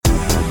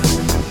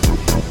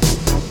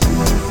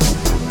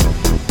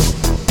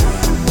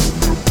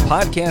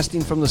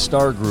podcasting from the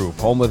Star Group,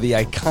 home of the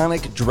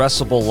iconic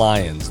dressable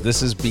lions.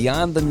 This is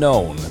Beyond the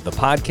Known, the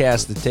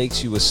podcast that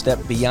takes you a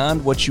step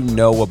beyond what you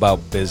know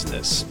about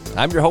business.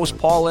 I'm your host,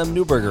 Paul M.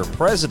 Newberger,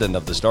 president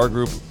of the Star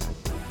Group.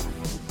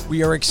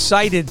 We are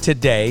excited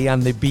today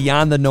on the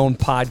Beyond the Known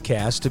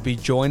podcast to be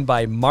joined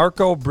by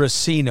Marco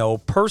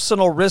Brasino,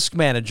 personal risk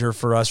manager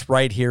for us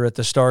right here at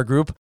the Star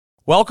Group.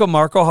 Welcome,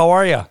 Marco. How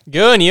are you?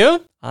 Good, and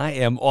you? I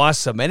am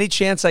awesome. Any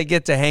chance I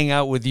get to hang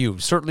out with you,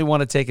 certainly want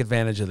to take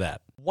advantage of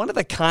that. One of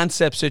the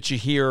concepts that you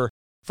hear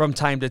from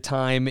time to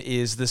time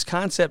is this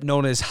concept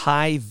known as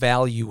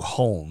high-value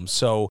home.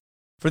 So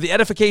for the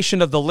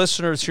edification of the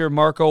listeners here,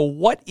 Marco,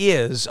 what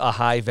is a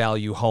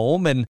high-value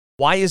home and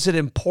why is it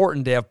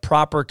important to have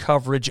proper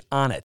coverage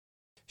on it?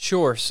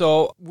 Sure.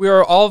 So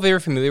we're all very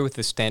familiar with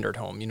the standard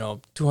home,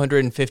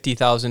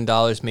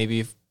 $250,000,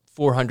 maybe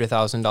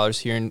 $400,000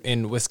 here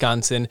in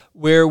Wisconsin,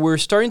 where we're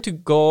starting to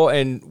go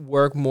and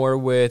work more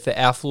with the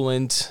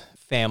affluent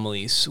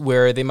families,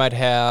 where they might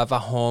have a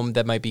home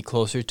that might be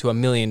closer to $1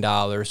 million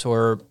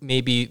or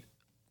maybe a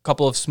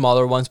couple of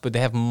smaller ones, but they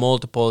have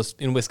multiples.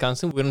 In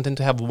Wisconsin, we don't tend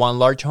to have one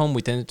large home.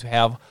 We tend to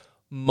have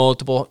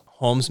multiple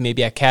homes,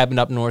 maybe a cabin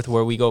up north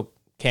where we go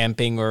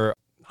camping or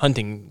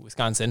hunting in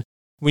Wisconsin.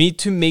 We need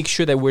to make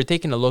sure that we're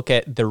taking a look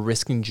at the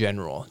risk in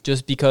general,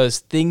 just because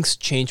things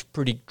change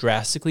pretty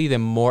drastically. The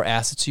more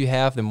assets you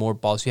have, the more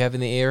balls you have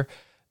in the air,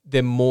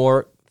 the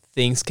more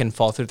things can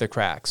fall through the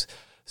cracks.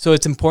 So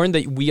it's important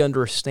that we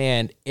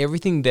understand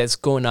everything that's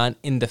going on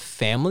in the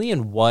family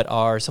and what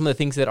are some of the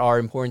things that are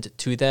important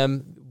to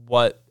them,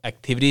 what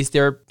activities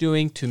they're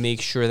doing to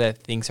make sure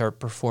that things are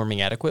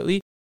performing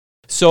adequately.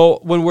 So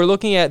when we're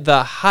looking at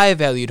the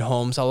high-valued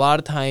homes, a lot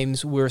of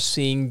times we're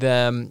seeing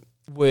them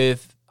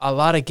with a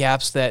lot of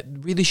gaps that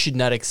really should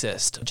not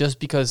exist. Just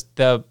because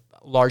the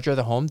larger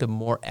the home, the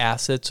more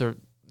assets or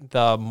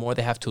the more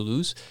they have to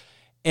lose.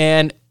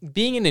 And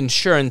being in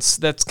insurance,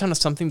 that's kind of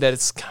something that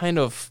it's kind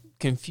of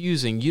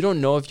confusing. You don't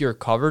know if you're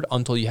covered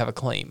until you have a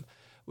claim,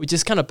 which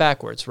is kind of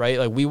backwards, right?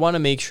 Like we want to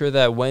make sure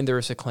that when there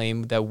is a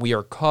claim that we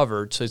are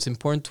covered. So it's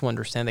important to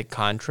understand the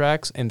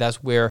contracts, and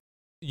that's where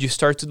you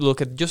start to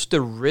look at just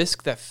the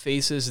risk that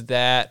faces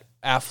that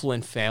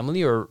affluent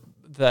family or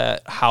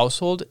that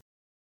household.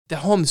 The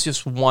home is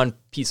just one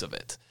piece of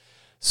it.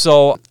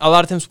 So a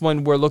lot of times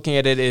when we're looking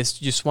at it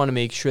is you just want to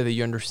make sure that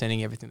you're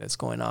understanding everything that's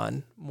going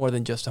on more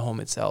than just the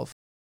home itself.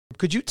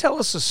 Could you tell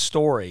us a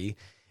story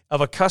of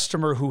a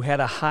customer who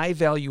had a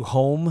high-value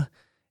home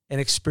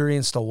and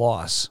experienced a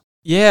loss?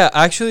 Yeah,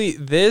 actually,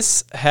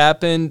 this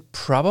happened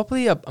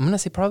probably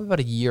about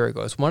a year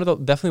ago. It's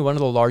definitely one of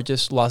the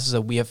largest losses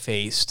that we have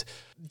faced.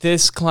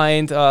 This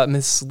client,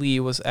 Ms. Lee,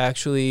 was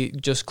actually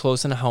just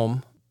closed on a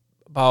home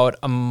about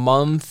a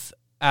month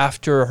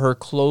after her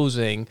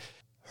closing.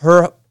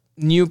 Her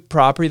new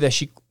property that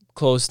she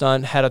closed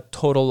on had a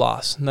total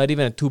loss. Not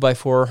even a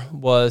 2x4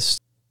 was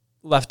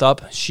left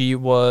up. She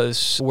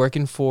was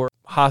working for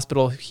a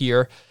hospital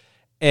here.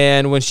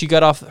 And when she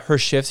got off her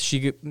shift,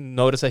 she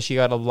noticed that she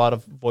got a lot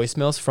of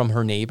voicemails from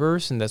her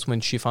neighbors. And that's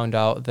when she found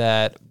out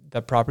that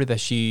the property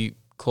that she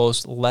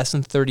closed less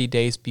than 30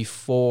 days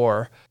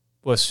before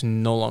was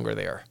no longer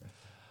there.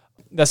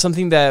 That's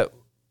something that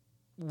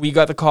we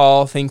got the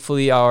call.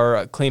 Thankfully,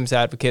 our claims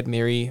advocate,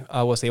 Mary,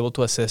 was able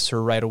to assist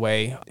her right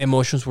away.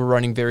 Emotions were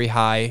running very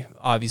high.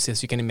 Obviously,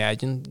 as you can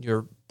imagine,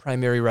 your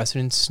primary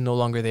residence no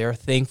longer there.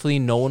 Thankfully,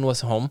 no one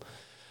was home.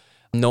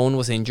 No one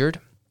was injured.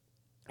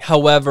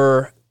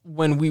 However,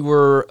 when we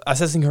were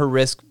assessing her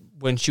risk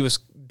when she was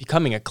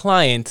becoming a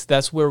client,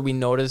 that's where we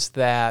noticed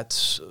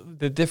that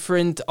the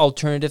different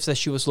alternatives that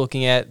she was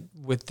looking at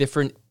with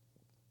different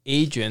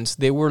agents,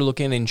 they were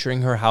looking at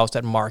insuring her house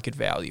at market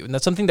value. And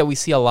that's something that we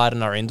see a lot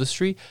in our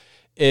industry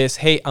is,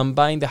 hey, I'm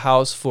buying the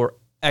house for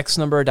X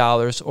number of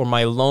dollars, or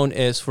my loan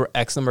is for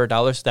X number of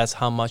dollars. That's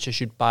how much I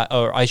should buy,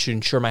 or I should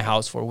insure my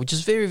house for, which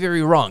is very,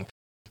 very wrong.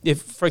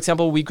 If, for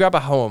example, we grab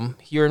a home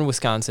here in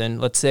Wisconsin,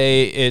 let's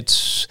say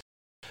it's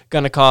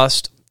going to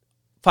cost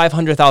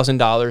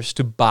 $500,000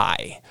 to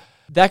buy.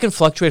 That can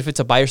fluctuate if it's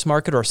a buyer's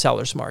market or a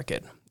seller's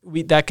market.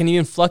 That can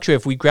even fluctuate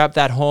if we grab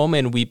that home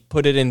and we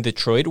put it in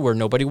Detroit where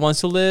nobody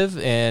wants to live,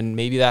 and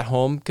maybe that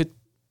home could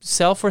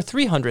sell for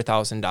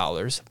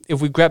 $300,000.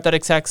 If we grab that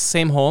exact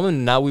same home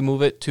and now we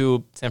move it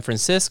to San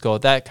Francisco,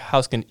 that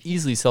house can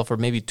easily sell for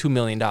maybe $2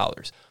 million.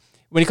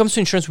 When it comes to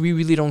insurance, we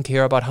really don't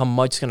care about how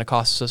much it's going to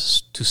cost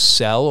us to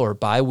sell or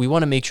buy. We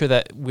want to make sure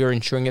that we're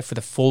insuring it for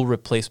the full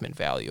replacement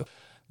value.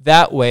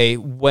 That way,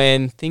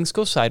 when things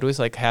go sideways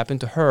like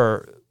happened to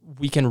her,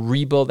 we can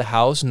rebuild the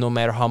house no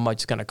matter how much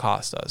it's going to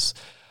cost us.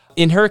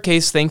 In her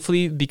case,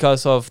 thankfully,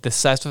 because of the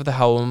size of the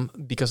home,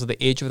 because of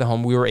the age of the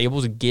home, we were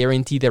able to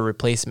guarantee the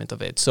replacement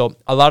of it. So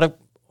a lot of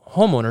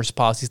homeowners'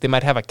 policies, they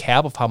might have a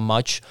cap of how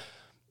much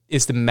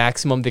is the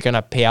maximum they're going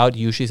to pay out.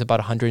 Usually it's about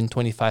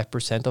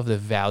 125% of the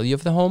value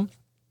of the home.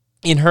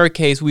 In her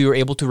case, we were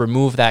able to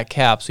remove that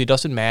cap. So it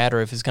doesn't matter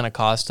if it's going to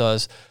cost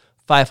us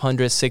 $500,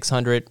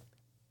 $600,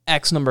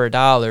 X number of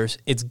dollars,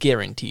 it's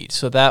guaranteed.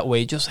 So that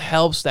way it just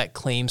helps that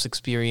claims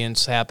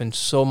experience happen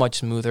so much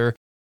smoother.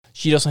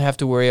 She doesn't have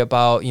to worry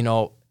about,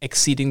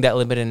 exceeding that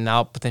limit and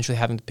now potentially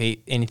having to pay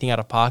anything out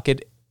of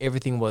pocket,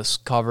 everything was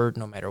covered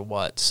no matter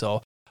what.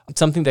 So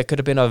something that could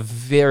have been a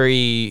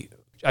very,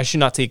 I should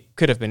not say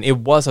could have been, it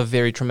was a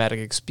very traumatic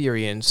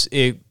experience.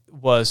 It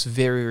was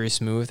very, very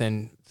smooth,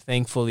 and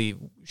thankfully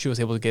she was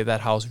able to get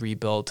that house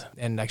rebuilt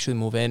and actually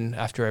move in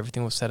after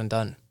everything was said and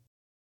done.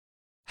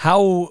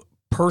 How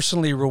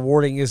personally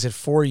rewarding is it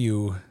for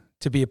you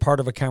to be a part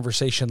of a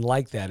conversation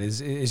like that?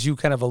 As you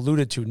kind of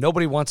alluded to,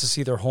 nobody wants to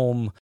see their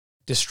home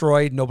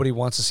destroyed. Nobody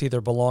wants to see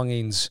their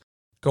belongings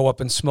go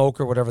up in smoke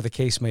or whatever the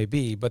case may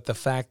be. But the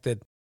fact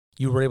that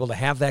you were able to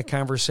have that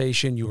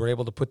conversation, you were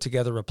able to put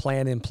together a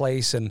plan in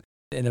place, and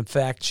in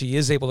fact, she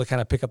is able to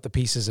kind of pick up the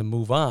pieces and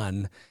move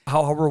on.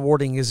 How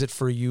rewarding is it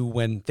for you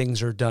when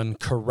things are done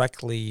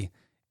correctly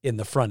in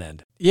the front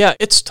end? Yeah,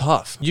 it's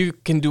tough. You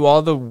can do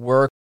all the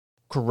work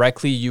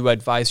correctly. You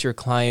advise your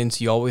clients.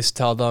 You always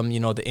tell them,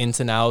 the ins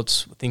and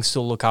outs, things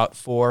to look out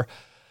for.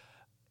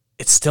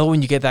 It's still,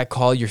 when you get that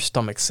call, your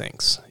stomach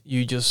sinks.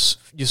 You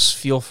just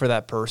feel for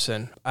that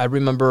person. I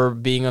remember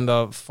being on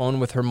the phone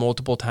with her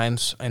multiple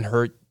times and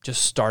her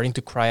just starting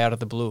to cry out of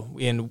the blue,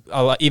 and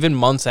even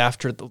months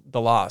after the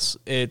loss.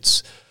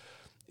 It's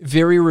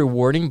very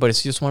rewarding, but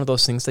it's just one of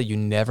those things that you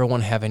never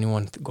want to have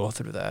anyone go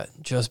through that,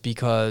 just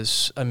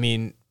because,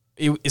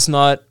 it's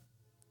not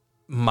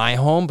my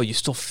home, but you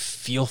still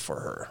feel for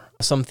her.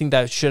 Something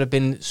that should have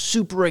been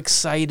super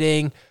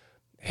exciting.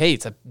 Hey,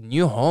 it's a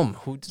new home.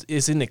 Who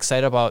isn't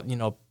excited about,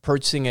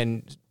 purchasing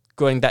and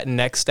going that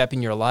next step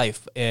in your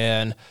life?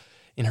 And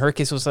in her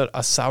case, it was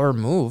a sour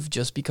move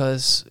just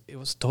because it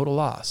was a total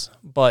loss.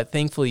 But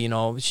thankfully,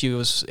 she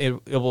was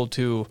able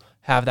to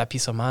have that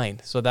peace of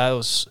mind. So that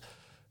was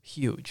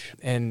huge.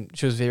 And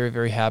she was very,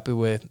 very happy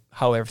with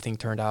how everything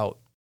turned out.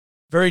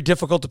 Very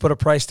difficult to put a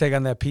price tag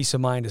on that peace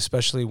of mind,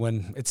 especially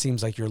when it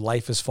seems like your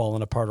life is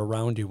falling apart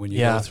around you when you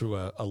go through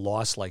a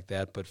loss like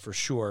that. But for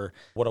sure,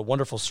 what a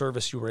wonderful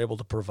service you were able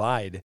to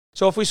provide.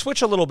 So if we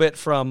switch a little bit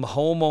from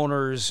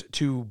homeowners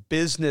to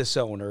business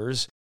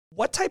owners,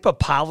 what type of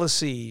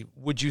policy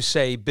would you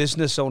say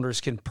business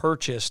owners can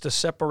purchase to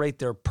separate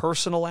their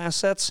personal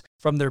assets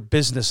from their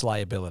business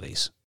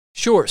liabilities?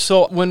 Sure.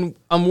 So when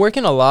I'm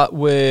working a lot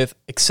with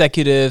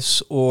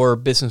executives or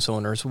business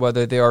owners,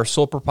 whether they are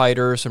sole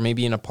proprietors or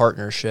maybe in a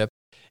partnership,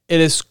 it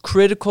is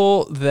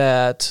critical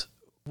that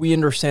we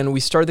understand,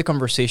 we start the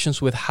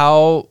conversations with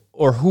how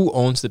or who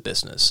owns the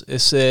business.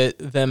 Is it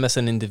them as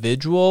an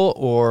individual,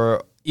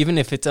 or even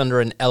if it's under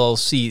an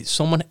LLC,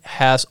 someone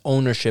has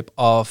ownership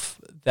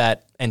of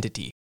that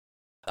entity.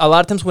 A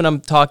lot of times when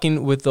I'm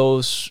talking with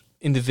those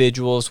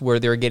individuals where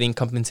they're getting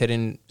compensated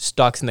in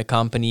stocks in the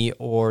company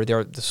or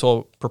they're the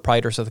sole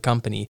proprietors of the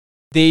company,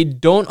 they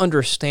don't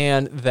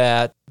understand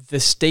that the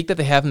stake that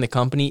they have in the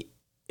company,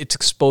 it's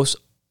exposed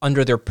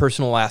under their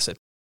personal asset.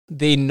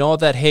 They know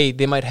that, hey,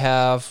 they might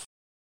have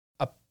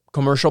a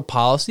commercial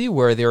policy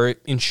where they're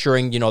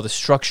insuring, the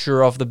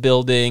structure of the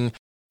building.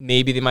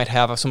 Maybe they might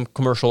have some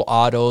commercial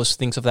autos,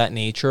 things of that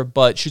nature.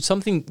 But should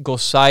something go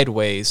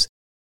sideways,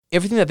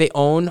 everything that they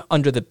own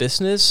under the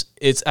business,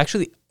 it's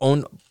actually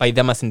owned by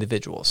them as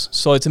individuals.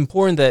 So it's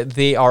important that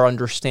they are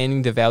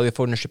understanding the value of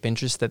ownership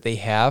interest that they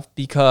have,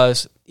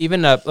 because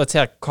even let's say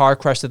a car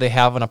crash that they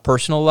have on a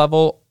personal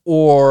level,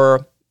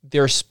 or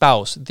their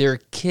spouse, their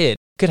kid,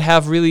 could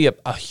have really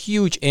a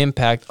huge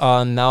impact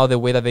on now the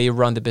way that they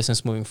run the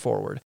business moving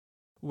forward,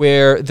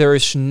 where there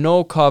is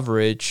no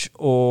coverage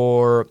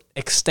or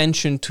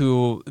extension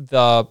to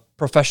the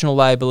professional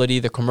liability,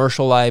 the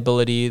commercial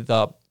liability,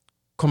 the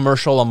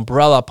commercial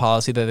umbrella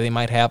policy that they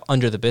might have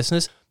under the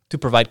business to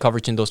provide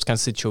coverage in those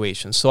kinds of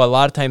situations. So a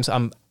lot of times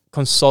I'm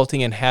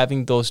consulting and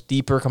having those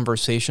deeper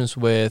conversations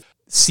with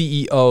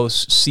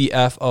CEOs,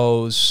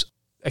 CFOs,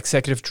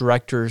 executive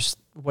directors,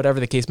 whatever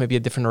the case may be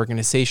at different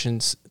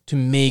organizations, to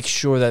make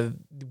sure that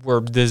we're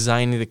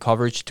designing the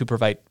coverage to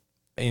provide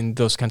in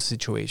those kinds of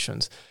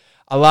situations.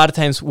 A lot of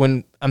times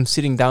when I'm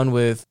sitting down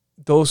with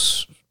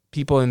those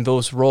people in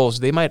those roles,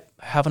 they might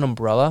have an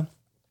umbrella,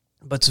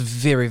 but it's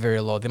very, very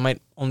low. They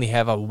might only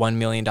have a $1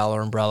 million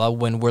umbrella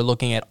when we're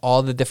looking at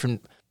all the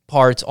different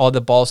parts, all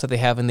the balls that they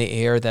have in the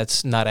air,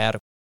 that's not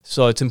adequate.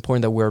 So it's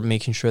important that we're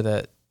making sure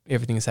that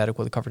everything is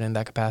adequately covered in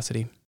that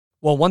capacity.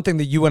 Well, one thing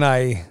that you and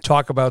I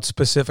talk about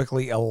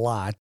specifically a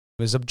lot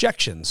is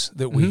objections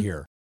that we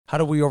hear. How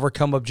do we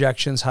overcome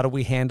objections? How do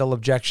we handle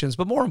objections?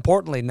 But more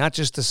importantly, not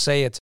just to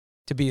say it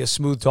to be a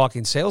smooth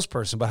talking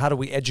salesperson, but how do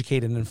we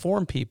educate and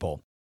inform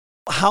people?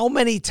 How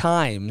many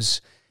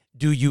times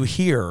do you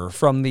hear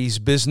from these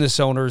business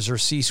owners or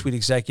C-suite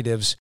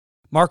executives,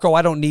 Marco,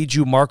 I don't need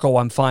you. Marco,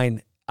 I'm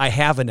fine. I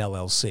have an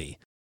LLC.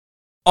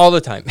 All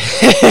the time.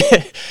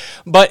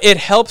 But it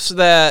helps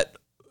that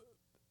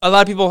a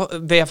lot of people,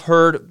 they have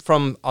heard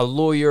from a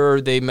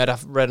lawyer, they might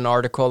have read an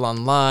article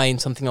online,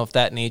 something of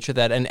that nature,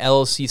 that an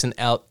LLC is an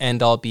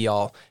end-all,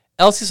 be-all.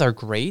 LLCs are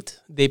great.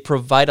 They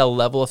provide a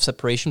level of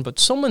separation, but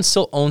someone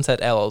still owns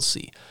that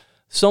LLC.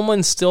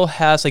 Someone still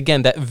has,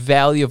 again, that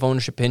value of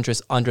ownership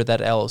interest under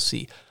that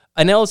LLC.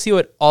 An LLC,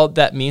 what all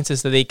that means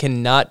is that they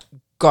cannot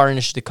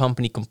garnish the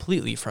company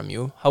completely from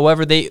you.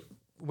 However, they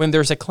when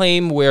there's a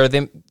claim where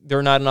there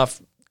are not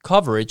enough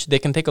coverage, they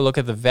can take a look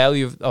at the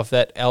value of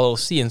that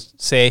LLC and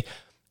say,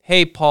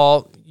 hey,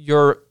 Paul,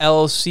 your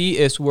LLC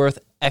is worth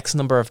X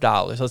number of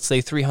dollars, let's say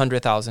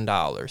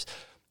 $300,000.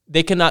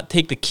 They cannot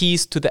take the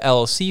keys to the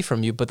LLC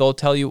from you, but they'll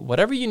tell you,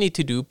 whatever you need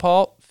to do,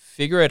 Paul,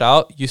 figure it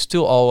out. You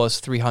still owe us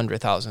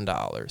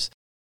 $300,000.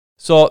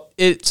 So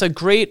it's a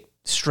great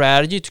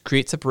strategy to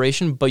create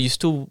separation, but you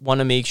still want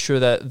to make sure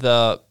that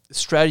the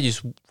strategy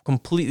is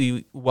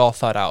completely well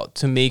thought out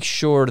to make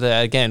sure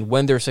that, again,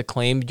 when there's a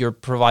claim, you're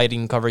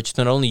providing coverage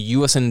to not only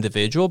you as an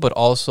individual, but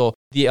also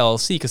the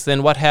LLC. Because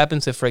then what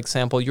happens if, for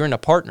example, you're in a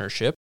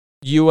partnership,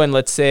 you and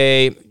let's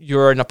say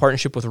you're in a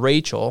partnership with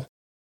Rachel,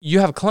 you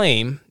have a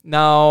claim.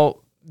 Now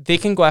they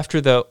can go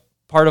after the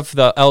part of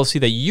the LLC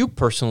that you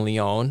personally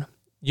own.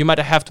 You might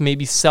have to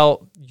maybe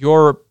sell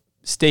your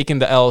stake in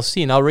the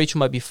LLC. Now Rachel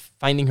might be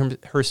finding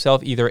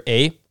herself either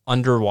A,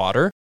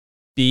 underwater,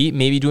 B,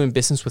 maybe doing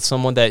business with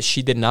someone that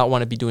she did not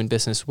want to be doing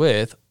business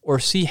with, or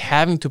C,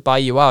 having to buy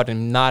you out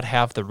and not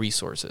have the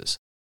resources.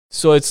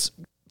 So it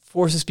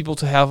forces people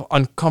to have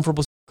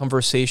uncomfortable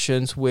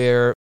conversations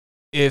where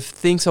if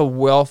things are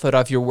well thought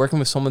out, you're working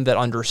with someone that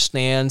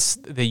understands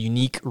the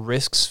unique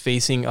risks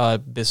facing a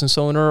business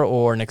owner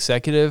or an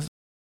executive,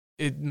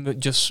 it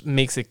just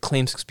makes the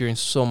claims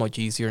experience so much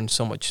easier and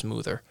so much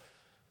smoother.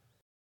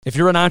 If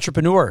you're an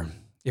entrepreneur,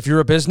 if you're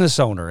a business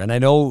owner, and I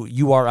know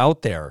you are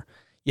out there,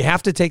 you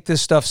have to take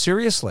this stuff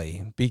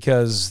seriously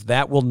because an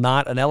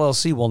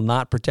LLC will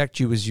not protect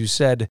you, as you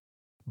said,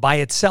 by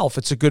itself.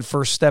 It's a good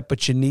first step,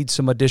 but you need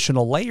some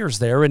additional layers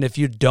there. And if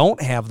you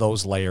don't have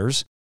those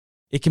layers,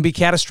 it can be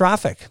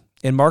catastrophic.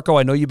 And Marco,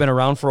 I know you've been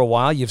around for a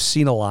while. You've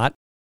seen a lot.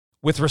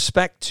 With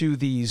respect to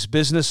these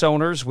business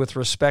owners, with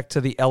respect to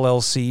the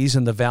LLCs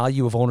and the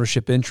value of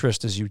ownership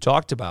interest, as you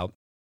talked about,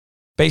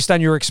 based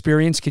on your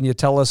experience, can you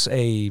tell us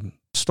a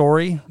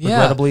story,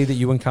 regrettably, that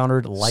you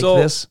encountered like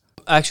this?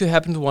 Actually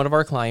happened to one of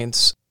our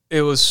clients.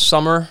 It was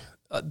summer.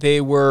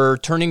 They were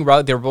turning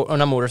right. They were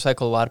on a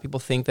motorcycle. A lot of people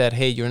think that,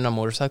 hey, you're in a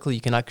motorcycle,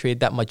 you cannot create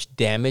that much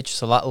damage.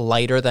 It's a lot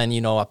lighter than,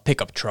 a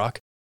pickup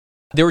truck.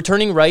 They were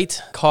turning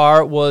right.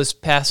 Car was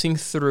passing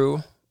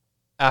through.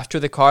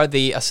 After the car,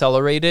 they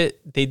accelerated.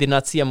 They did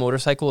not see a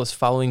motorcycle was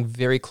following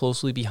very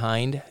closely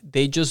behind.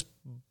 They just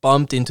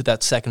bumped into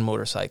that second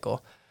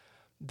motorcycle.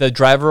 The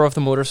driver of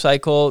the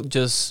motorcycle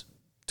just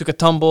took a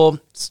tumble,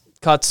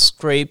 cut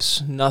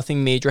scrapes,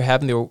 nothing major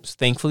happened.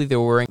 Thankfully, they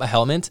were wearing a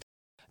helmet.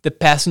 The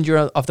passenger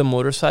of the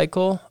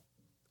motorcycle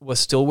was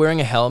still wearing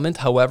a helmet.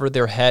 However,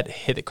 their head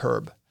hit a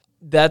curb.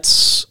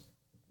 That's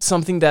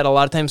something that a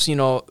lot of times,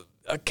 a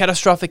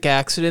catastrophic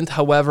accident.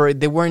 However,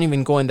 they weren't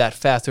even going that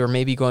fast. They were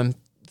maybe going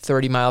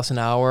 30 miles an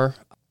hour.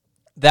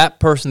 That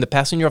person, the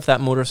passenger of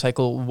that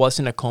motorcycle, was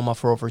in a coma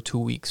for over 2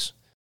 weeks.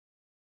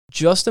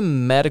 Just the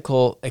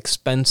medical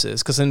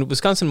expenses, because in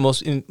Wisconsin,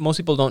 most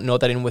people don't know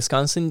that in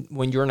Wisconsin,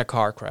 when you're in a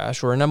car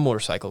crash or in a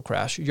motorcycle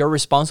crash, you're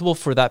responsible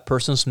for that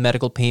person's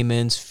medical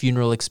payments,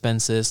 funeral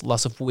expenses,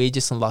 loss of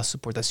wages, and loss of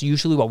support. That's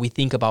usually what we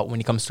think about when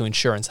it comes to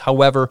insurance.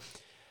 However,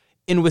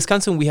 in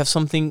Wisconsin, we have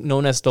something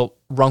known as the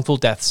wrongful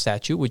death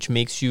statute, which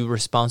makes you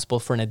responsible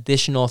for an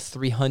additional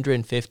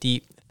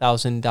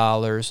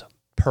 $350,000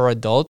 per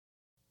adult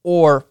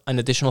or an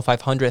additional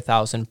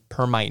 $500,000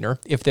 per minor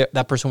if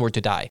that person were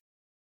to die.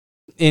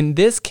 In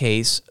this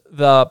case,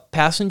 the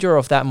passenger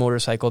of that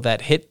motorcycle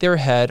that hit their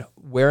head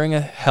wearing a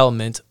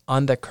helmet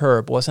on the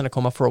curb was in a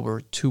coma for over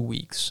 2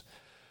 weeks.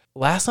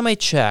 Last time I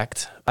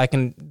checked, I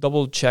can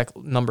double check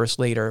numbers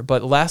later,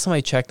 but last time I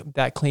checked,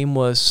 that claim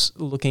was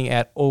looking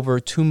at over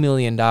 $2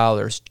 million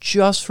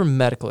just for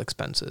medical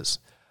expenses.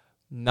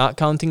 Not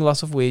counting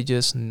loss of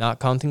wages, not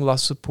counting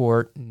loss of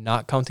support,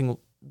 not counting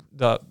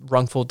the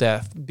wrongful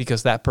death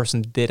because that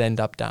person did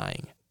end up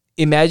dying.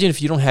 Imagine if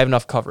you don't have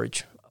enough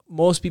coverage.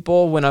 Most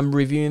people, when I'm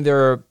reviewing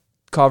their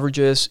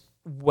coverages,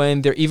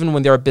 when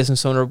they're a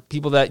business owner,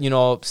 people that,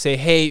 say,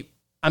 hey,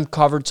 I'm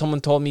covered,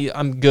 someone told me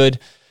I'm good,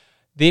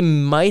 they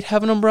might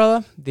have an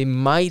umbrella. They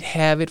might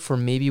have it for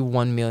maybe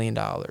 $1 million.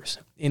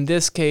 In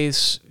this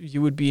case,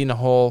 you would be in a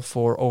hole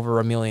for over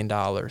 $1 million.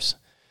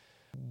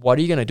 What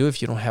are you going to do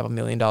if you don't have $1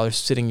 million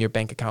sitting in your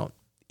bank account?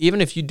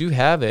 Even if you do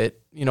have it,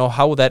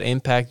 how will that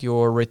impact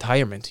your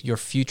retirement, your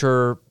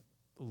future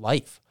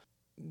life?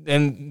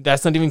 And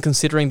that's not even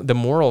considering the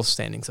moral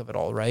standings of it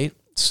all, right?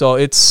 So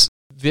it's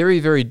very,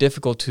 very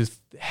difficult to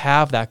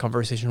have that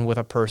conversation with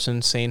a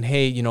person saying,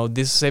 hey,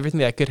 this is everything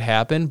that could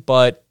happen,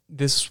 but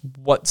this is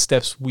what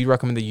steps we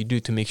recommend that you do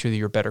to make sure that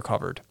you're better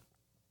covered.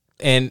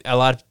 And a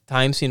lot of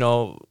times,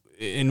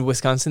 in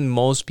Wisconsin,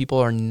 most people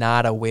are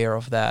not aware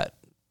of that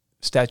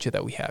statute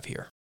that we have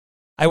here.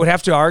 I would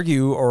have to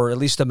argue, or at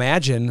least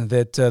imagine,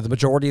 that the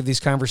majority of these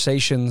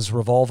conversations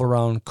revolve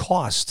around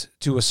cost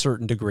to a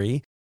certain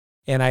degree.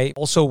 And I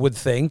also would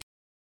think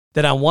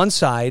that on one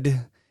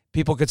side,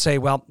 people could say,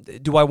 well,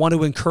 do I want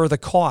to incur the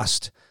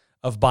cost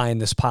of buying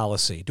this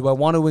policy? Do I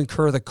want to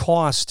incur the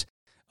cost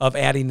of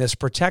adding this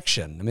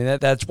protection? I mean,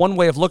 that's one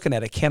way of looking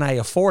at it. Can I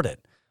afford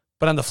it?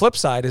 But on the flip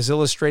side, as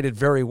illustrated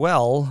very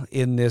well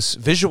in this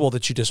visual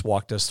that you just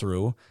walked us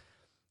through,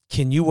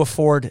 can you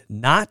afford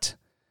not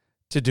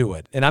to do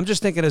it. And I'm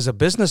just thinking as a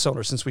business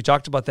owner, since we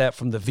talked about that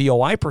from the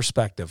VOI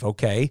perspective,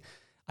 okay,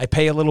 I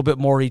pay a little bit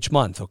more each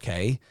month,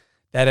 okay?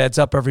 That adds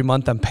up every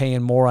month. I'm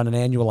paying more on an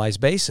annualized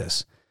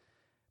basis.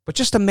 But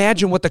just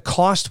imagine what the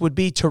cost would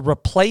be to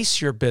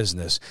replace your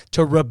business,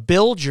 to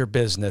rebuild your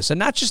business, and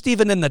not just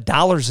even in the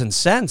dollars and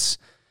cents.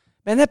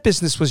 Man, that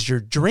business was your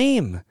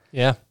dream.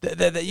 Yeah.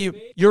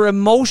 You're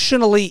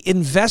emotionally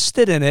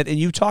invested in it, and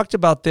you talked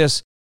about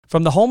this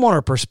from the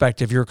homeowner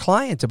perspective, your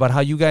client, about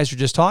how you guys are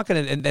just talking,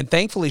 and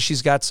thankfully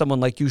she's got someone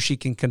like you she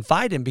can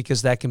confide in,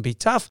 because that can be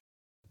tough.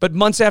 But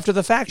months after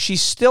the fact,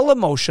 she's still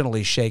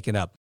emotionally shaken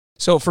up.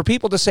 So for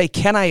people to say,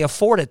 can I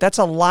afford it? That's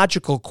a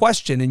logical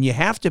question, and you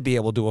have to be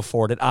able to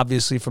afford it,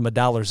 obviously, from a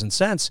dollars and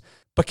cents.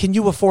 But can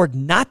you afford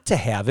not to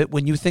have it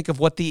when you think of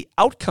what the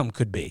outcome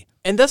could be?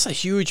 And that's a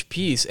huge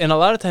piece. And a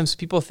lot of times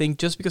people think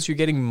just because you're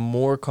getting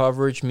more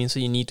coverage means that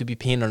you need to be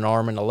paying an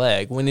arm and a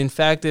leg. When in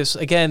fact,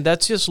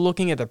 that's just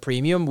looking at the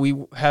premium. We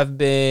have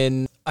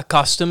been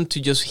accustomed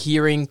to just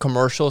hearing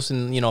commercials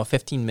in,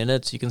 15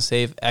 minutes. You can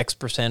save X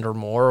percent or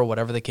more, or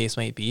whatever the case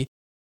might be.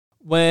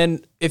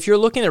 If you're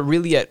looking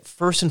at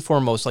first and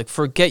foremost, like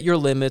forget your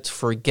limits,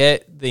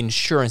 forget the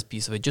insurance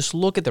piece of it. Just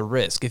look at the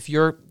risk. If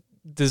you're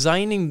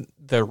designing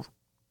the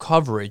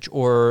coverage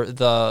or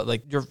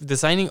you're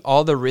designing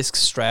all the risk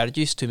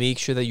strategies to make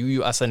sure that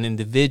you as an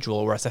individual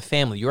or as a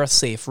family, you're a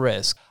safe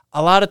risk.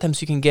 A lot of times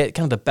you can get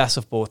kind of the best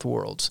of both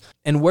worlds.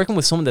 And working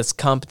with someone that's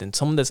competent,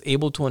 someone that's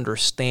able to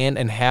understand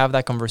and have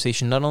that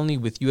conversation not only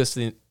with you as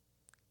the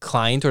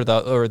client or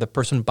the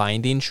person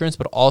buying the insurance,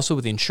 but also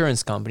with the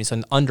insurance companies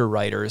and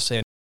underwriters,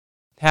 and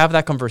have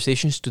that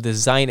conversations to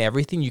design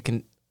everything. You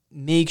can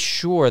make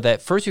sure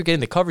that first you're getting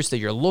the coverage that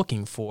you're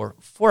looking for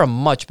a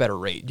much better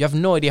rate. You have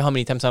no idea how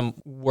many times I'm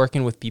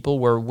working with people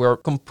where we're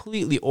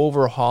completely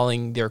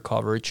overhauling their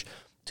coverage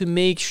to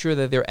make sure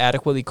that they're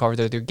adequately covered,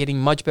 that they're getting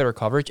much better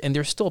coverage, and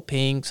they're still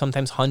paying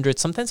sometimes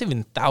hundreds, sometimes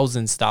even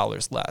thousands of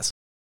dollars less,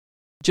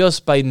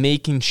 just by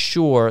making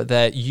sure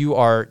that you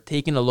are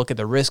taking a look at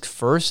the risk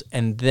first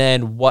and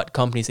then what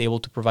company is able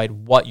to provide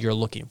what you're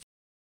looking for.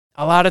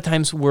 A lot of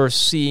times we're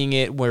seeing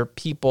it where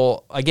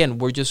people, again,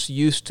 we're just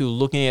used to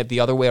looking at the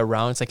other way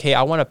around. It's like, hey,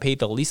 I want to pay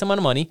the least amount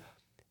of money.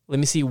 Let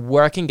me see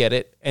where I can get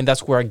it. And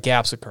that's where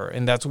gaps occur.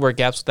 And that's where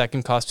gaps that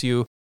can cost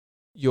you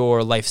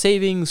your life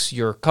savings,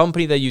 your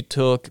company that you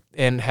took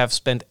and have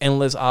spent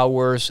endless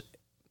hours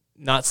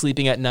not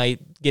sleeping at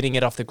night, getting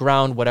it off the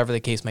ground, whatever the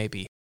case might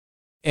be.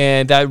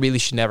 And that really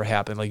should never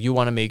happen. Like, you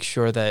want to make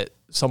sure that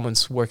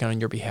someone's working on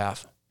your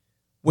behalf.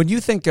 When you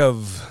think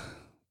of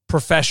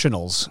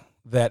professionals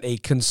that a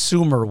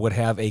consumer would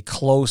have a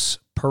close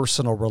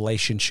personal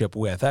relationship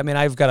with, I mean,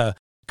 I've got a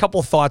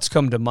couple thoughts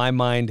come to my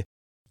mind.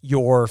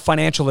 Your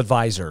financial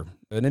advisor.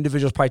 An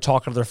individual's probably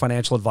talking to their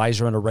financial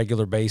advisor on a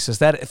regular basis.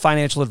 That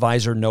financial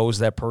advisor knows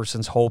that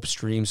person's hopes,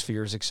 dreams,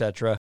 fears,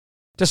 etc.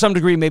 To some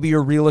degree, maybe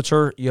your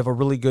realtor, you have a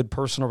really good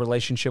personal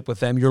relationship with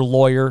them. Your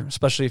lawyer,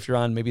 especially if you're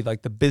on maybe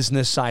like the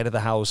business side of the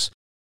house.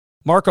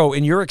 Marco,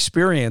 in your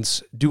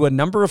experience, do a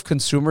number of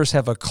consumers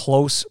have a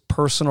close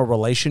personal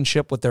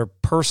relationship with their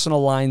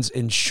personal lines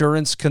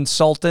insurance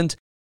consultant?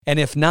 And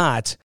if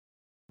not,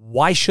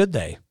 why should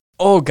they?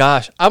 Oh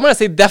gosh, I'm going to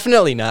say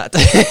definitely not.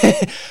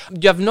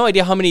 You have no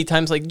idea how many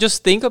times, like,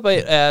 just think of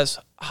it as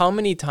how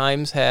many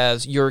times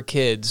has your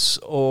kids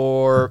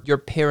or your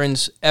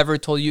parents ever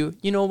told you,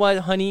 you know what,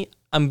 honey,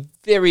 I'm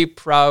very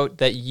proud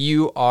that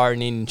you are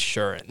in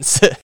insurance.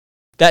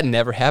 That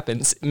never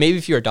happens. Maybe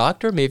if you're a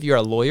doctor, maybe you're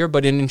a lawyer,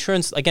 but in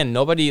insurance, again,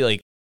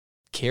 nobody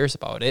cares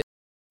about it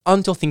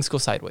until things go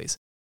sideways.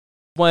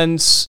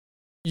 Once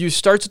you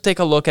start to take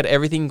a look at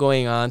everything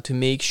going on to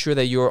make sure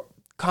that you're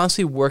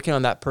constantly working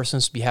on that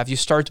person's behalf, you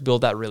start to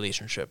build that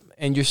relationship,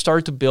 and you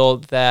start to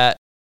build that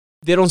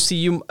they don't see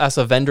you as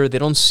a vendor. They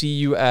don't see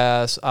you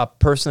as a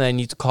person that I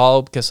need to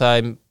call because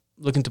I'm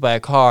looking to buy a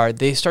car.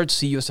 They start to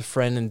see you as a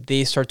friend, and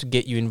they start to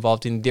get you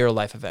involved in their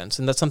life events.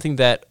 And that's something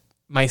that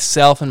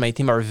myself and my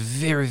team are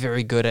very,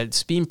 very good at.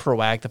 It's being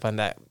proactive on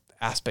that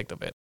aspect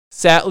of it.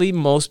 Sadly,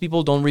 most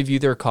people don't review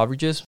their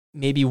coverages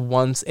maybe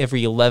once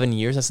every 11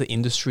 years. That's the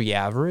industry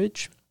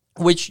average.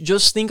 Which,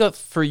 just think of,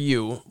 for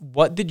you,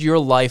 what did your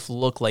life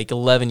look like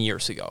 11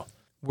 years ago?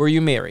 Were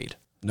you married?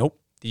 Nope.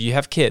 Did you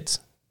have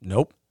kids?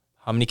 Nope.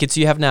 How many kids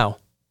do you have now?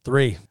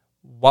 3.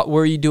 What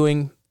were you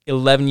doing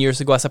 11 years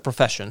ago as a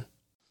profession?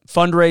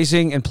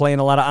 Fundraising and playing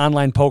a lot of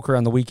online poker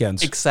on the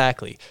weekends.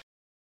 Exactly.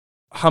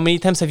 How many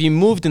times have you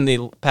moved in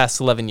the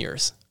past 11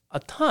 years? A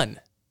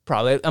ton.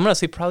 Probably. I'm going to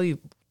say probably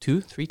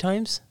 2, 3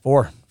 times.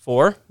 4.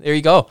 There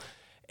you go.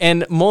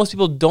 And most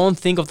people don't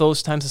think of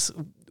those times as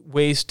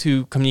ways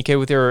to communicate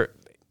with their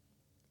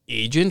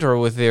agent or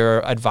with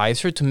their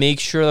advisor to make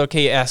sure that,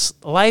 okay, as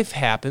life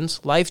happens,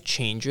 life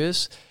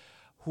changes,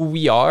 who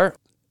we are,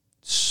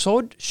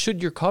 so should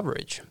your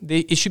coverage.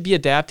 It should be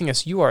adapting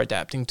as you are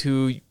adapting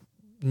to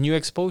new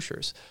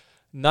exposures,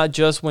 not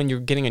just when you're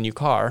getting a new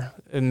car.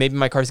 And maybe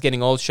my car's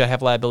getting old, should I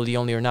have liability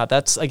only or not?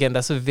 That's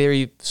a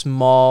very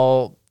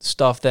small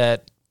stuff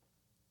that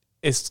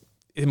is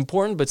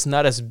important, but it's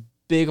not as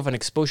big of an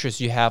exposure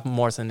as you have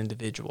more as an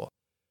individual.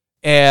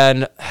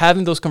 And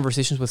having those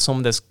conversations with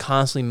someone that's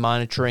constantly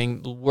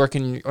monitoring,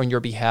 working on your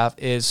behalf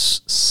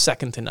is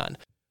second to none.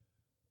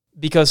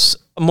 Because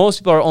most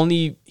people are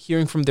only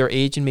hearing from their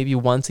agent maybe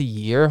once a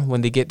year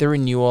when they get their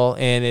renewal,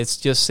 and it's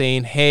just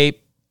saying,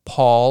 hey,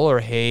 Paul, or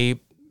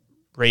hey,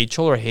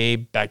 Rachel, or hey,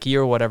 Becky,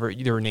 or whatever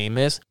their name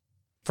is.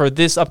 For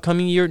this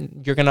upcoming year,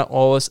 you're going to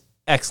owe us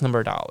X number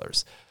of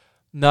dollars.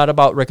 Not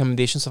about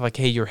recommendations of like,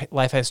 hey, your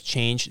life has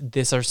changed.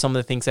 These are some of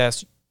the things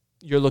as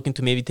you're looking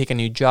to maybe take a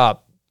new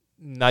job.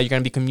 Now you're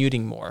going to be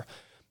commuting more.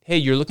 Hey,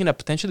 you're looking at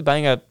potentially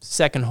buying a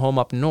second home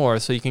up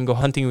north so you can go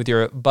hunting with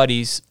your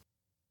buddies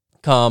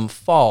come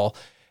fall.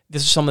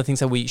 These are some of the things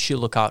that we should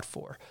look out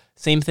for.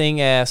 Same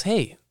thing as,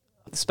 hey,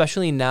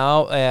 especially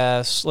now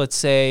as, let's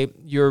say,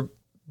 you're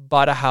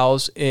bought a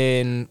house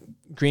in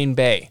Green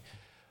Bay.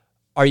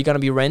 Are you going to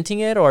be renting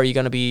it, or are you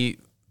going to be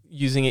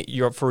using it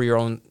for your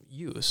own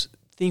use?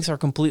 Things are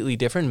completely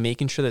different.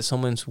 Making sure that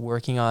someone's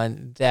working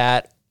on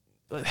that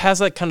has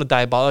that kind of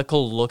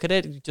diabolical look at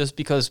it, just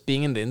because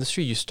being in the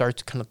industry, you start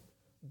to kind of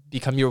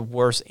become your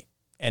worst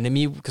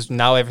enemy because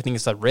now everything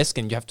is at risk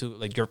and you have to,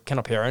 like, you're kind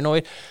of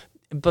paranoid.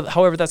 But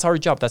however, that's our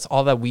job. That's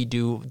all that we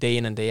do day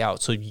in and day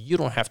out. So you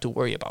don't have to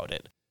worry about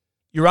it.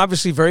 You're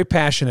obviously very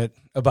passionate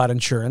about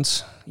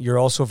insurance. You're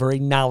also very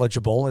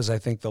knowledgeable, as I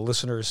think the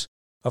listeners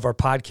of our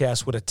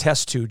podcast would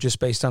attest to just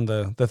based on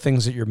the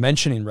things that you're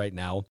mentioning right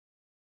now.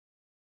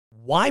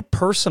 Why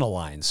personal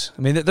lines?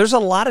 I mean, there's a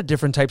lot of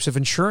different types of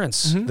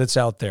insurance that's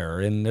out there,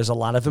 and there's a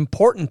lot of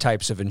important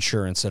types of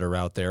insurance that are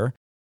out there.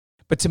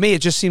 But to me,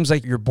 it just seems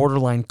like you're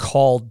borderline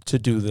called to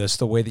do this,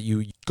 the way that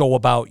you go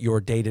about your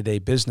day-to-day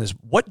business.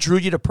 What drew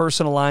you to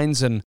personal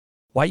lines, and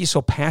why are you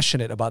so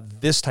passionate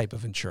about this type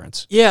of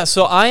insurance? Yeah,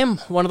 so I am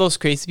one of those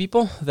crazy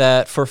people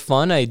that for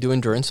fun, I do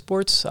endurance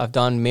sports. I've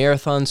done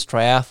marathons,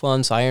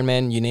 triathlons,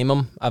 Ironman, you name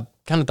them. I've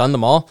kind of done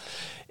them all.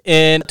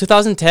 In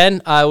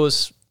 2010, I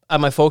was at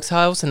my folks'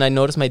 house, and I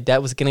noticed my dad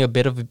was getting a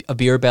bit of a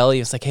beer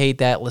belly. It's like, hey,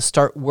 Dad, let's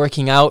start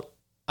working out.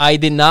 I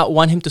did not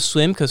want him to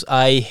swim because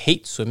I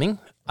hate swimming.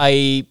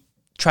 I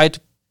tried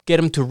to get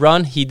him to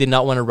run. He did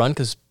not want to run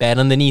because bad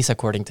on the knees,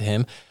 according to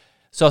him.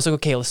 So I was like,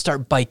 okay, let's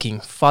start biking.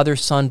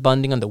 Father-son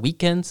bonding on the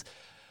weekends.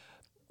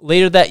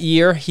 Later that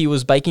year, he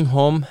was biking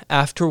home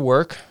after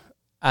work.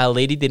 A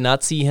lady did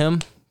not see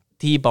him.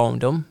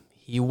 T-boned him.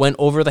 He went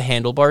over the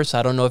handlebars.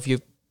 I don't know if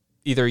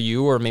either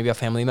you or maybe a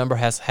family member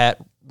has had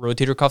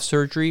rotator cuff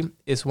surgery.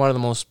 It's one of the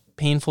most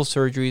painful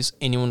surgeries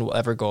anyone will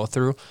ever go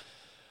through.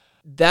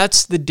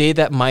 That's the day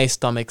that my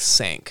stomach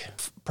sank.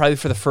 Probably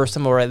for the first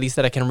time, or at least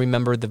that I can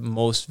remember the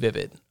most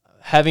vivid.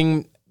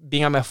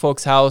 Being at my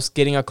folks' house,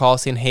 getting a call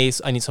saying, hey,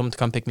 I need someone to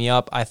come pick me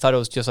up. I thought it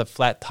was just a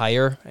flat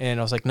tire. And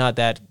I was like, nah,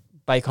 Dad,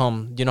 bike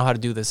home. You know how to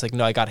do this. Like,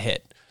 no, I got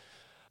hit.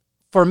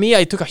 For me,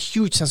 I took a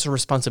huge sense of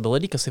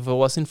responsibility because if it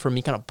wasn't for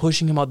me kind of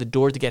pushing him out the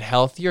door to get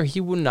healthier, he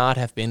would not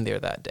have been there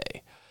that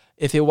day.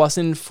 If it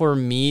wasn't for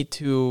me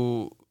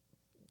to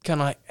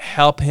kind of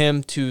help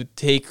him to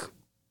take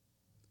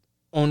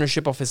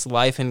ownership of his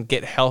life and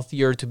get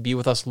healthier to be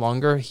with us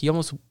longer, he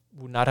almost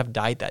would not have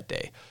died that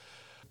day.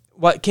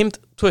 What came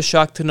to a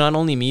shock to not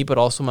only me, but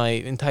also my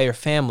entire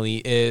family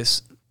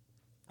is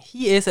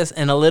he is as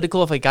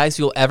analytical of a guy as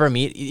you'll ever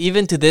meet.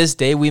 Even to this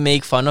day, we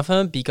make fun of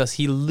him because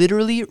he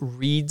literally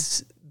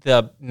reads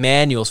the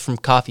manuals from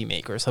coffee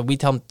makers. So we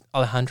tell him,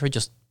 Alejandro,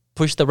 just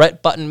push the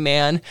red button,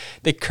 man.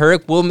 The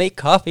Keurig will make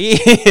coffee.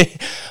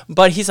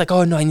 But he's like,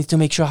 oh, no, I need to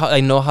make sure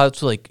I know how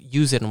to like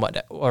use it and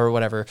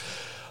whatever.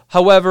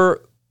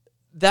 However,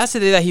 that's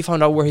the day that he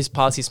found out where his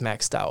policy is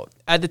maxed out.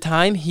 At the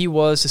time, he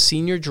was a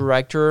senior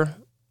director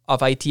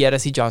of IT at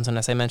SC Johnson,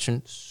 as I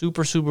mentioned,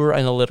 super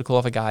analytical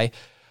of a guy.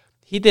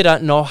 He did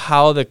not know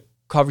how the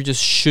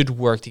coverages should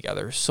work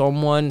together.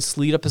 Someone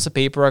slid a piece of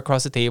paper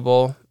across the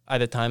table at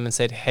the time and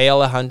said, hey,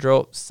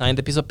 Alejandro, sign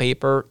the piece of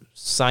paper.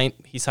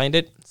 He signed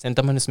it, sent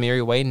him on his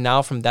merry way.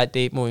 Now, from that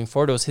date moving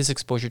forward, it was his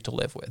exposure to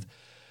live with.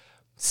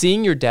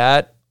 Seeing your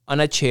dad on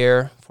a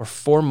chair for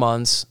 4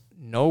 months,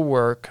 no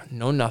work,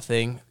 no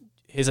nothing.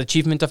 His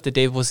achievement of the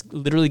day was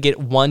literally get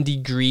 1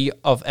 degree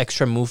of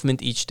extra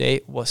movement each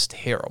day was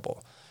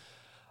terrible.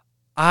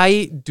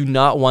 I do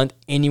not want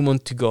anyone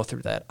to go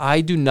through that. I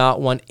do not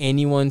want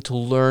anyone to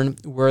learn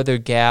where their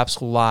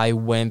gaps lie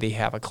when they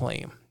have a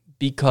claim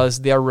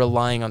because they are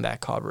relying on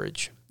that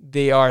coverage.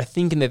 They are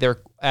thinking that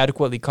they're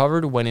adequately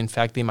covered when in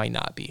fact they might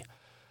not be.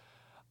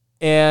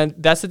 And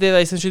that's the day that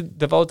I essentially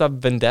developed a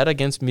vendetta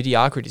against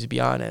mediocrity, to be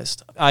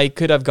honest. I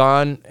could have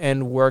gone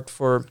and worked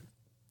for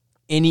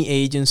any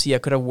agency. I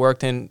could have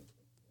worked in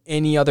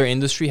any other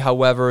industry.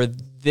 However,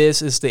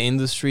 this is the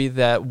industry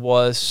that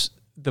was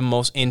the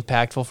most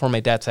impactful for my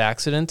dad's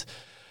accident.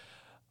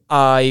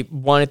 I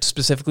wanted to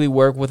specifically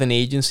work with an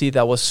agency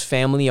that was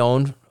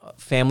family-owned,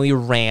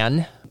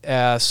 family-ran,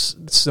 as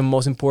it's the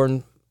most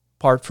important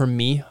part for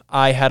me.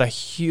 I had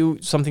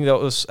something that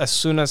was, as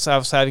soon as I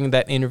was having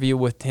that interview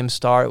with Tim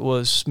Starr, it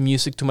was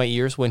music to my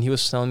ears when he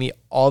was telling me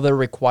all the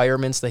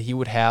requirements that he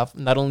would have,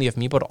 not only of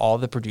me, but all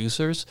the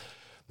producers,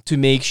 to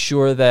make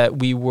sure that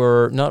we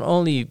were not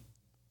only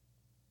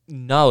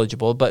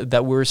knowledgeable, but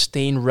that we're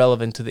staying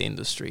relevant to the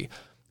industry.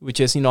 which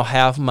is,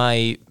 have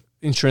my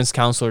insurance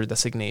counselor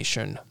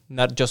designation,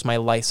 not just my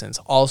license.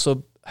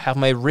 Also have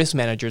my risk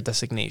manager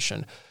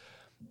designation,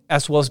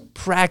 as well as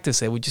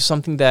practice it, which is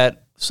something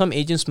that some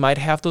agents might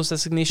have those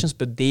designations,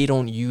 but they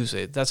don't use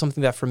it. That's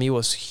something that for me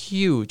was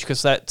huge,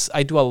 because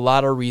I do a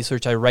lot of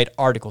research. I write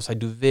articles, I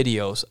do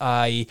videos,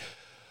 I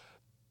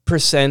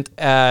present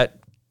at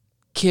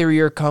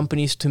carrier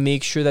companies to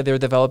make sure that they're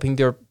developing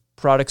their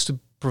products to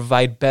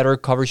provide better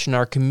coverage in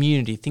our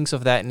community, things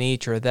of that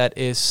nature. That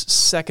is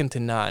second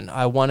to none.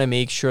 I want to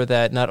make sure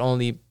that not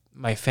only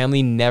my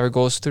family never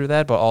goes through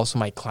that, but also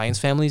my clients'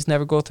 families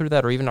never go through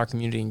that, or even our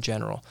community in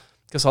general.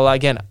 Because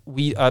again,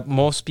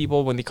 most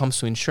people, when it comes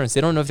to insurance,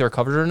 they don't know if they're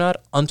covered or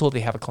not until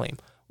they have a claim,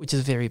 which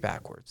is very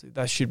backwards.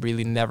 That should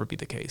really never be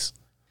the case.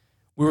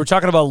 We were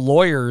talking about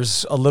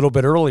lawyers a little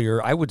bit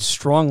earlier. I would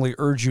strongly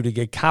urge you to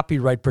get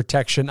copyright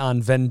protection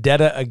on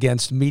Vendetta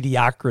Against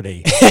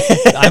Mediocrity.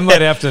 I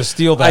might have to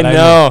steal that. I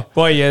know.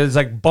 Boy, yeah, it's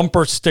like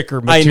bumper sticker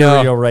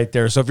material right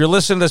there. So if you're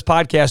listening to this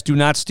podcast, do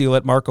not steal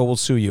it. Marco will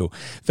sue you.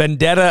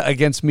 Vendetta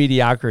Against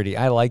Mediocrity.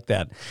 I like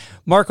that.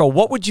 Marco,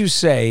 what would you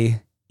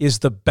say is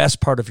the best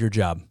part of your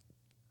job?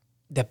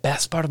 The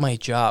best part of my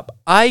job?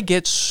 I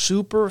get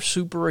super,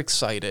 super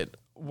excited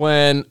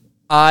when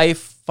I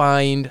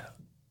find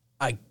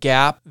a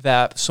gap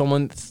that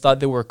someone thought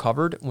they were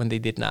covered when they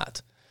did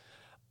not.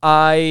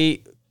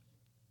 I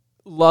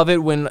love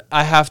it when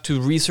I have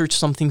to research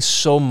something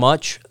so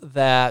much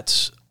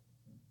that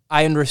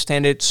I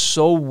understand it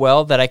so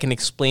well that I can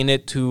explain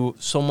it to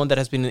someone that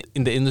has been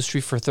in the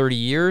industry for 30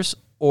 years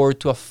or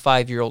to a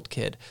 5-year-old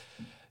kid,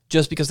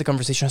 just because the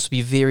conversation has to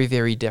be very,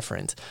 very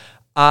different.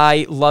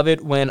 I love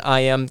it when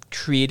I am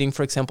creating,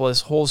 for example,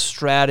 this whole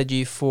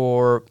strategy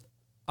for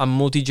a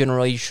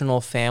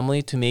multi-generational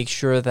family to make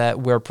sure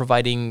that we're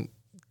providing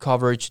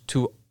coverage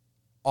to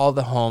all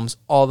the homes,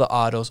 all the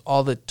autos,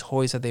 all the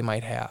toys that they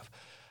might have.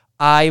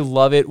 I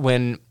love it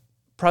when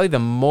probably the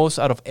most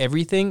out of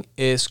everything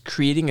is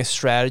creating a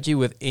strategy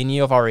with any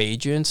of our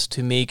agents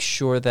to make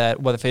sure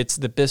that whether it's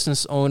the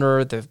business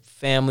owner, the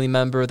family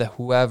member, the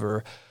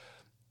whoever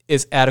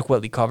is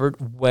adequately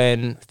covered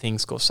when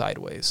things go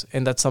sideways.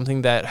 And that's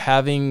something that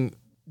having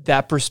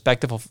that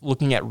perspective of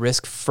looking at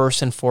risk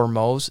first and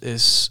foremost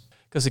is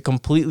because it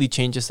completely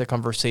changes the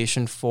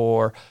conversation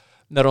for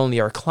not only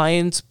our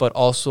clients, but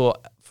also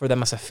for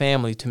them as a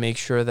family to make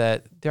sure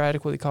that they're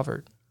adequately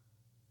covered.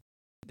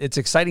 It's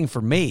exciting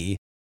for me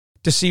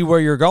to see where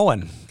you're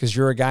going, because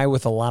you're a guy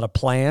with a lot of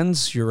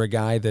plans. You're a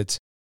guy that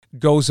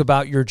goes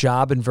about your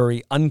job in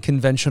very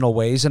unconventional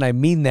ways, and I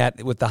mean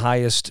that with the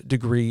highest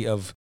degree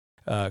of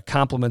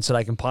compliments that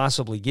I can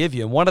possibly give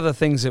you. And one of the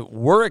things that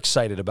we're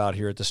excited about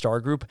here at the Star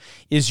Group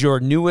is your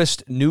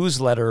newest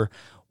newsletter,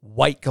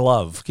 White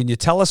Glove. Can you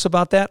tell us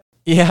about that?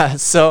 Yeah,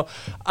 so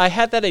I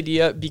had that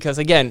idea because,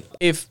 again,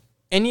 if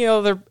any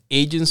other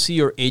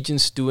agency or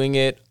agent's doing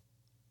it,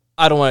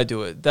 I don't want to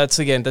do it. That's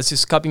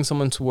just copying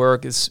someone's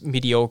work. It's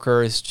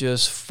mediocre. It's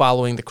just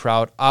following the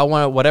crowd.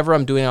 Whatever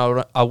I'm doing,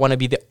 I want to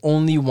be the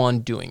only one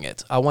doing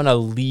it. I want to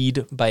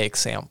lead by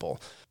example.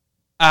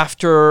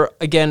 After,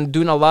 again,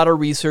 doing a lot of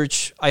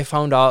research, I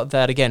found out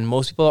that, again,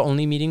 most people are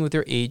only meeting with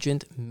their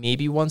agent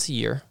maybe once a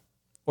year,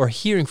 or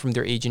hearing from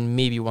their agent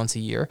maybe once a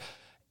year,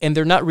 and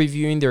they're not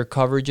reviewing their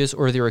coverages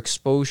or their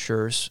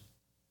exposures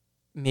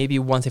maybe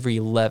once every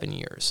 11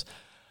 years.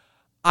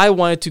 I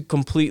wanted to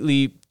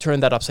completely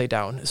turn that upside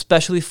down,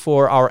 especially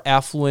for our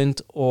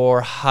affluent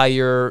or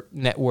higher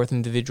net worth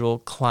individual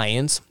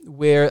clients,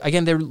 where,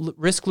 again, their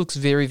risk looks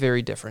very,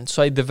 very different.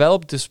 So I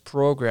developed this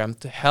program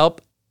to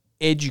help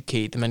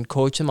educate them and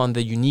coach them on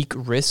the unique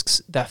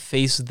risks that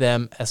face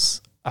them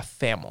as a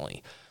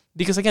family.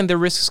 Because, again, their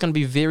risk is going to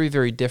be very,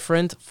 very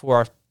different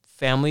for a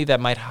family that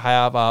might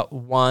have a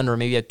 $1 or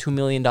maybe a $2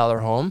 million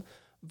home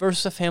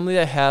versus a family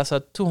that has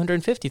a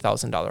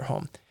 $250,000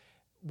 home.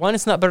 One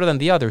is not better than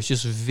the other. It's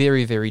just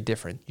very, very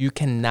different.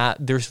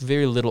 There's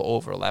very little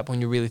overlap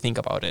when you really think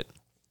about it.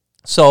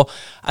 So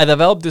I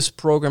developed this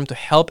program to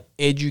help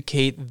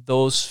educate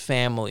those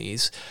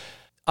families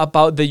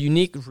about the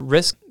unique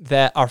risks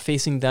that are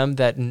facing them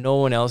that no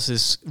one else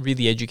is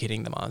really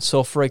educating them on.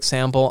 So, for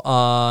example,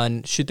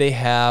 on should they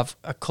have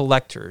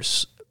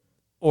collectors,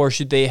 or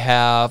should they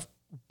have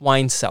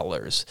wine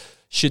cellars?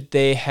 Should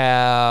they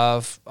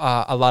have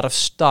a lot of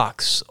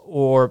stocks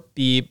or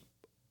be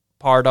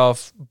part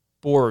of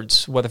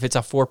boards, whether if it's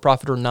a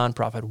for-profit or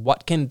non-profit?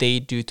 What can they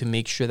do to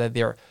make sure that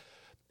they're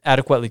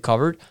adequately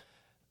covered?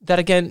 That,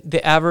 again,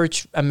 the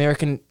average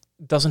American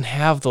doesn't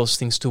have those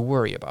things to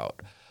worry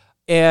about.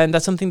 And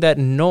that's something that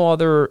no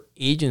other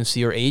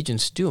agency or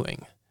agent's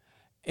doing.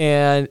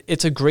 And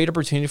it's a great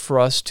opportunity for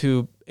us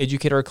to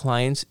educate our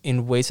clients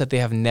in ways that they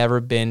have never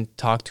been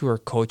talked to or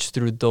coached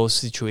through those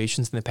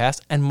situations in the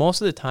past. And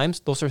most of the times,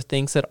 those are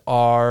things that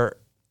are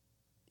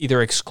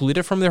either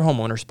excluded from their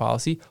homeowner's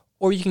policy,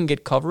 or you can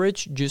get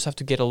coverage. You just have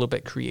to get a little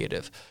bit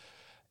creative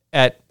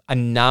at a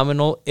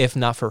nominal, if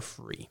not for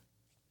free.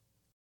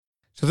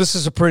 So this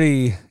is a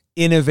pretty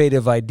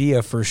innovative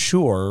idea for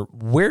sure.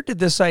 Where did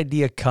this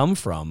idea come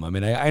from? I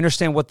mean, I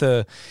understand what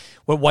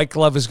White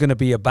Glove is going to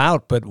be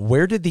about, but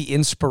where did the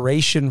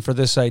inspiration for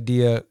this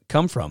idea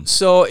come from?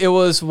 So it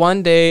was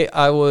one day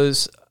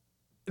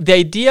the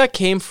idea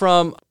came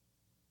from,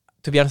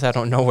 to be honest, I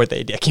don't know where the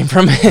idea came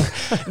from. Not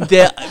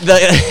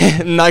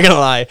gonna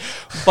lie,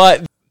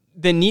 but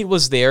the need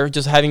was there.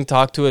 Just having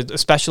talked to a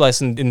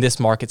specialized in this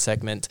market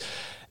segment,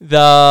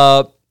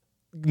 the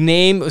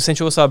name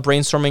essentially was a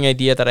brainstorming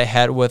idea that I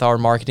had with our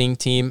marketing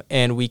team,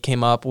 and we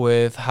came up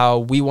with how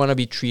we want to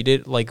be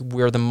treated like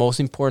we're the most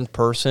important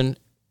person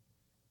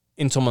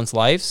in someone's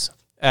lives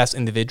as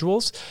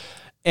individuals.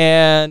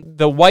 And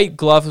the White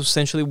Glove,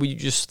 essentially, we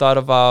just thought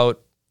about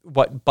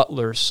what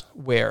butlers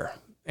wear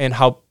and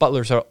how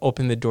butlers are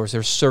opening the doors.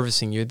 They're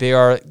servicing you. They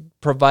are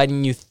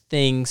providing you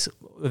things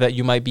that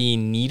you might be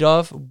in need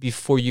of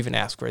before you even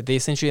ask for it. They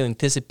essentially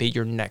anticipate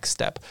your next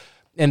step.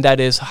 And that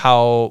is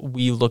how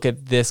we look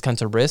at this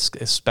kind of risk,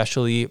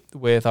 especially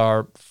with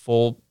our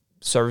full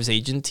service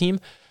agent team,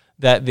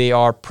 that they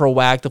are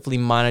proactively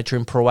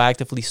monitoring,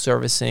 proactively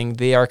servicing.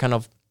 They are kind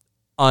of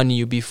on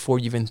you before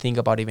you even think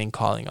about even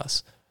calling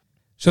us.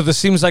 So this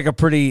seems like a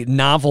pretty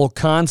novel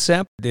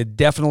concept. It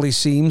definitely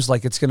seems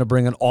like it's going to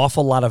bring an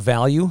awful lot of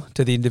value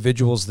to the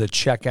individuals that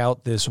check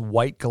out this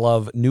White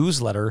Glove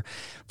newsletter.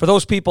 For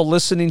those people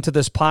listening to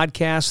this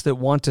podcast that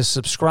want to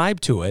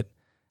subscribe to it,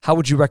 how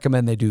would you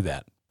recommend they do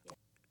that?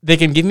 They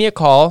can give me a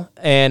call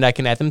and I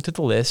can add them to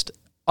the list.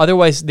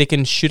 Otherwise, they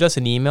can shoot us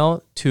an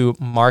email to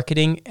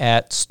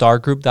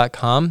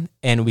marketing@stargroup.com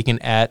and we can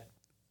add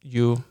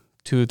you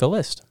to the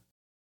list.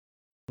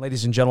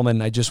 Ladies and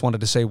gentlemen, I just wanted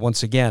to say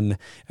once again,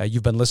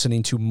 you've been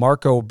listening to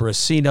Marco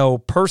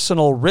Brasino,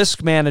 personal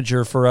risk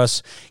manager for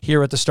us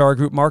here at the Star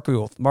Group.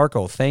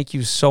 Marco, thank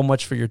you so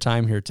much for your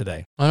time here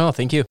today. Oh, no,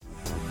 thank you.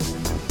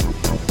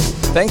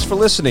 Thanks for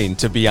listening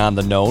to Beyond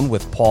the Known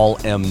with Paul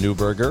M.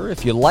 Neuberger.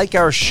 If you like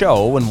our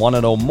show and want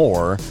to know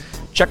more,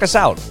 check us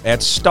out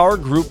at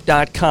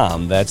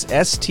stargroup.com. That's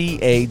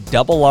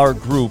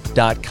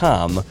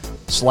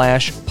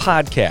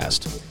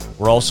STARgroup.com/podcast.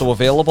 We're also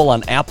available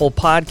on Apple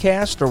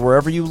Podcast or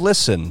wherever you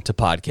listen to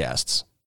podcasts.